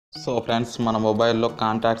So friends, మన మొబైల్లో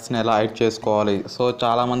కాంటాక్ట్స్ని ఎలా హైడ్ చేసుకోవాలి. సో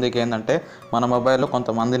చాలామందికి ఏంటంటే మన మొబైల్లో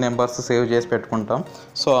కొంతమంది నెంబర్స్ సేవ్ చేసి పెట్టుకుంటాం.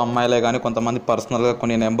 సో అమ్మాయిలే కానీ కొంతమంది పర్సనల్గా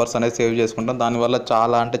కొన్ని నెంబర్స్ అనేది సేవ్ చేసుకుంటాం. దానివల్ల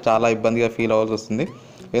చాలా ఇబ్బందిగా ఫీల్ అవ్వాల్సి వస్తుంది.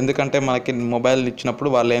 ఎందుకంటే మనకి మొబైల్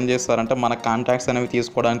ఇచ్చినప్పుడు వాళ్ళు ఏం చేస్తారంటే మన కాంటాక్ట్స్ అనేవి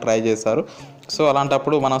తీసుకోవడానికి ట్రై చేస్తారు. సో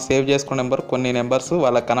అలాంటప్పుడు మనం సేవ్ చేసుకున్న నెంబర్ కొన్ని నెంబర్స్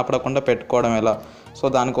వాళ్ళకి కనపడకుండా పెట్టుకోవడం ఎలా. సో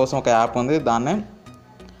దానికోసం ఒక యాప్ ఉంది, దాన్నే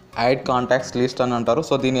హైడ్ కాంటాక్ట్స్ లిస్ట్ అని అంటారు.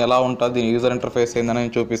 సో దీన్ని ఎలా ఉంటుంది, దీని యూజర్ ఇంటర్ఫేస్ ఏందని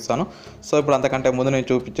నేను చూపిస్తాను. సో ఇప్పుడు అంతకంటే ముందు నేను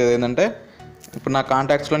చూపించేది ఏంటంటే, ఇప్పుడు నా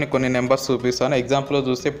కాంటాక్ట్స్లో నేను కొన్ని నెంబర్స్ చూపిస్తాను. ఎగ్జాంపుల్లో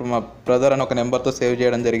చూస్తే ఇప్పుడు మా బ్రదర్ అని ఒక నెంబర్తో సేవ్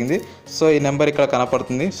చేయడం జరిగింది. సో ఈ నెంబర్ ఇక్కడ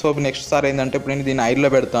కనపడుతుంది. సో నెక్స్ట్ సారి ఏంటంటే ఇప్పుడు నేను దీన్ని హైడ్లో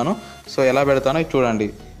పెడతాను. సో ఎలా పెడతానో చూడండి.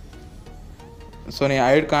 సో నేను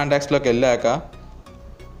హైడ్ కాంటాక్ట్స్లోకి వెళ్ళాక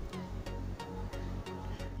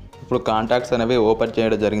ఇప్పుడు కాంటాక్ట్స్ అనేవి ఓపెన్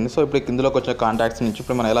చేయడం జరిగింది. సో ఇప్పుడు ఇందులోకి వచ్చిన కాంటాక్ట్స్ నుంచి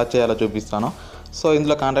ఇప్పుడు మనం ఎలా చేయాలో చూపిస్తాను. సో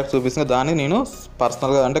ఇందులో కాంటాక్ట్స్ చూపిస్తున్న దాన్ని నేను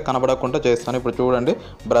పర్సనల్గా అంటే కనబడకుండా చేస్తాను. ఇప్పుడు చూడండి,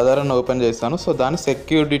 బ్రదర్ అని ఓపెన్ చేస్తాను. సో దాన్ని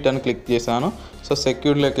సెక్యూరిటీ అని క్లిక్ చేశాను. సో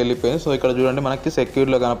సెక్యూరిటీలోకి వెళ్ళిపోయింది. సో ఇక్కడ చూడండి, మనకి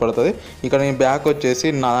సెక్యూరిటీలో కనపడుతుంది. ఇక్కడ నేను బ్యాక్ వచ్చేసి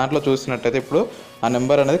నా దాంట్లో చూసినట్టయితే ఇప్పుడు ఆ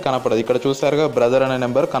నెంబర్ అనేది కనపడదు. ఇక్కడ చూసారుగా, బ్రదర్ అనే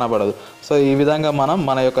నెంబర్ కనపడదు. సో ఈ విధంగా మనం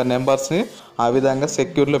మన యొక్క నెంబర్స్ని ఆ విధంగా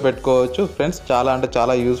సెక్యూర్లో పెట్టుకోవచ్చు ఫ్రెండ్స్.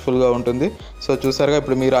 చాలా యూస్ఫుల్గా ఉంటుంది. సో చూసారుగా,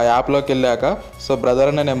 ఇప్పుడు మీరు ఆ యాప్లోకి వెళ్ళాక సో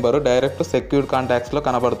బ్రదర్ అనే నెంబరు డైరెక్ట్ సెక్యూర్డ్ కాంటాక్ట్స్లో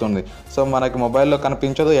కనపడుతుంది. సో మనకి మొబైల్లో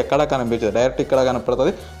కనిపించదు, ఎక్కడా కనిపించదు, డైరెక్ట్ ఇక్కడ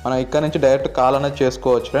కనపడుతుంది. మనం ఇక్కడ నుంచి డైరెక్ట్ కాల్ అనేది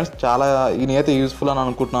చేసుకోవచ్చు ఫ్రెండ్స్. నేనైతే యూస్ఫుల్ అని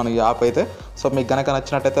అనుకుంటున్నాను ఈ యాప్ అయితే. సో మీకు కనుక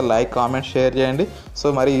నచ్చినట్టయితే లైక్, కామెంట్, షేర్ చేయండి. సో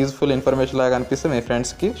మరి యూస్ఫుల్ ఇన్ఫర్మేషన్ లాగా అనిపిస్తే మీ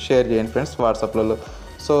ఫ్రెండ్స్కి షేర్ చేయండి ఫ్రెండ్స్, వాట్సాప్లలో.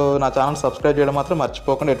 సో నా ఛానల్ సబ్స్క్రైబ్ చేయడం మాత్రం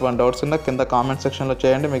మర్చిపోకుండా. ఎటువంటి డౌట్స్ ఉన్నా కింద కామెంట్ సెక్షన్లో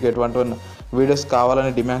చేయండి. మీకు ఎటువంటి వీడియోస్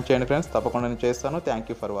కావాలని డిమాండ్ చేయండి ఫ్రెండ్స్, తప్పకుండా నేను చేస్తాను.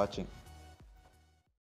 Thank you for watching.